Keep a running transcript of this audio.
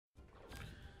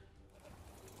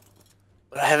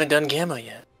But I haven't done Gamma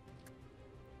yet.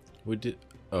 We did.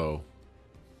 Oh.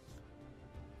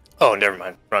 Oh, never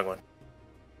mind. Wrong one.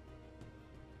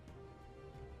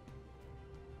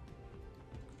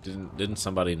 Didn't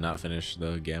somebody not finish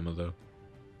the Gamma though?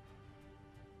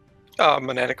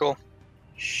 Maniacal.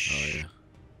 Oh yeah.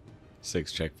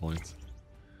 6 checkpoints.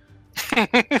 I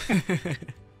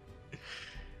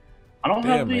don't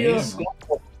Damn, have the Maze.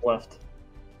 gold left.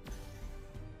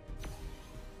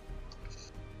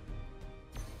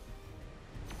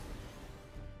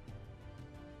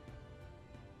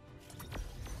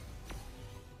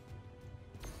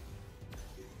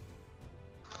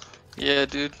 Yeah,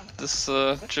 dude, this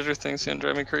jitter thing's gonna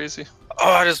drive me crazy. Oh,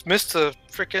 I just missed the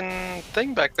freaking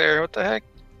thing back there. What the heck?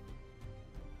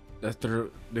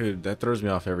 Dude, that throws me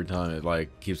off every time. It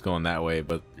like keeps going that way,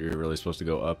 but you're really supposed to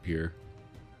go up here.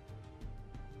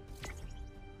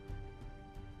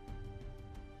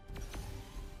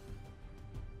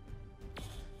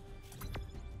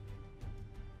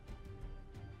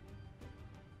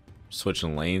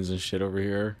 Switching lanes and shit over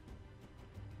here.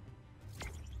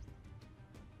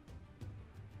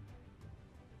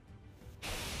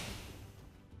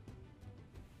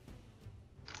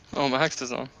 Oh, Max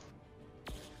is on.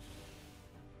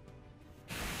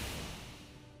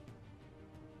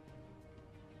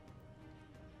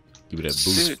 Give it a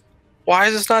boost. Dude, Why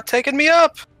is this not taking me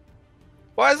up?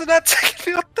 Why is it not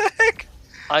taking me up? What the heck?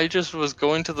 I just was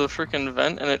going to the freaking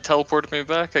vent and it teleported me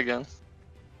back again.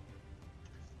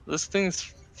 This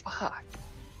thing's fuck.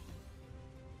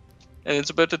 And it's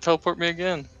about to teleport me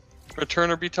again. Return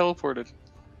or be teleported.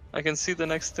 I can see the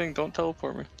next thing. Don't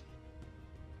teleport me.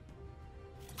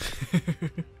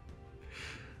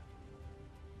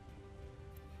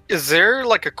 Is there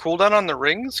like a cooldown on the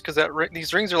rings? Because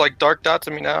these rings are like dark dots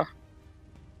on me now.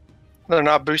 They're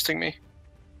not boosting me.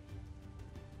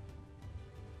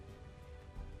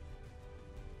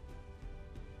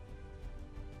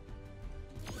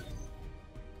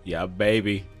 Yeah,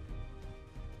 baby.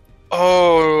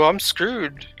 Oh, I'm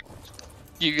screwed.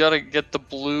 You gotta get the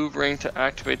blue ring to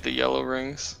activate the yellow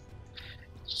rings.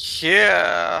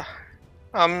 Yeah.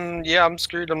 Yeah, I'm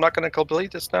screwed. I'm not gonna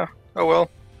complete this now. Oh well.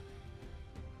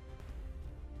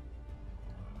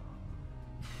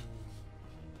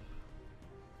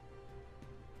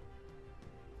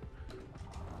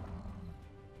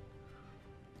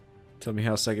 Tell me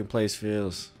how second place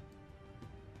feels.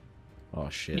 Oh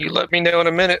shit. You let me know in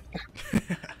a minute.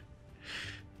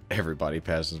 Everybody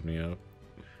passes me up.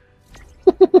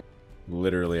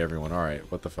 Literally everyone.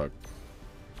 Alright, what the fuck?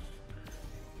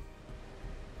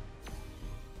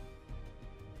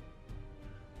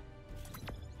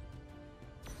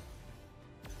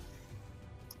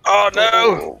 Oh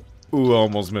no! Ooh,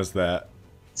 almost missed that.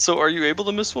 So are you able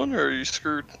to miss one or are you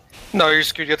screwed? No, you're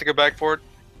screwed. You have to go back for it.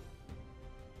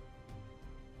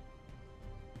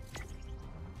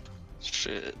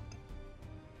 Shit.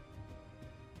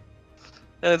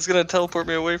 And it's gonna teleport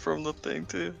me away from the thing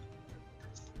too.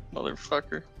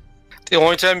 Motherfucker. The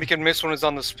only time you can miss one is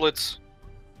on the splits.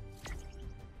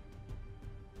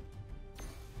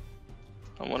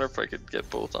 I wonder if I could get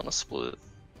both on a split.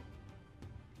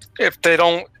 If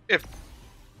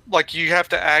like you have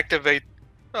to activate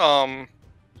far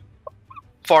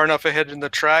enough ahead in the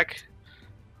track.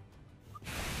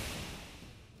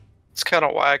 It's kind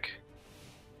of whack.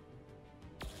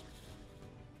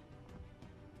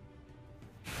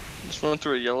 Just went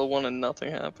through a yellow one and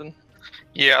nothing happened.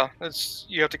 Yeah,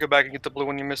 you have to go back and get the blue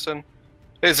one you're missing.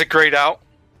 Is it grayed out?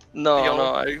 No, Yellow?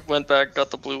 no, I went back,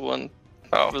 got the blue one,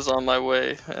 Oh, was on my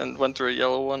way, and went through a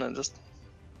yellow one and just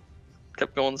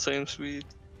kept going the same speed.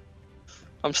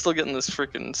 I'm still getting this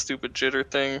freaking stupid jitter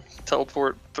thing,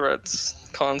 teleport threats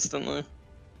constantly.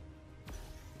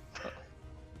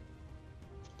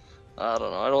 I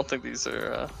don't know, I don't think these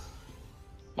are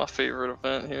my favorite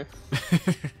event here.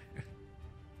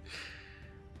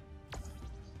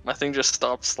 My thing just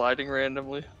stopped sliding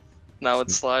randomly. Now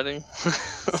it's sliding.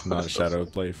 It's not shadow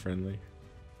play friendly.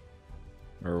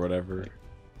 Or whatever.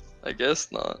 I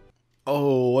guess not.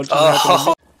 Oh, what's gonna happen?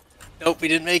 Oh, nope, we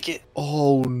didn't make it.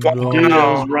 Oh Dude, no.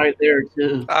 I was right there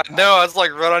too. I know. I was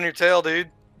like right on your tail,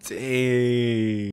 dude. Dang.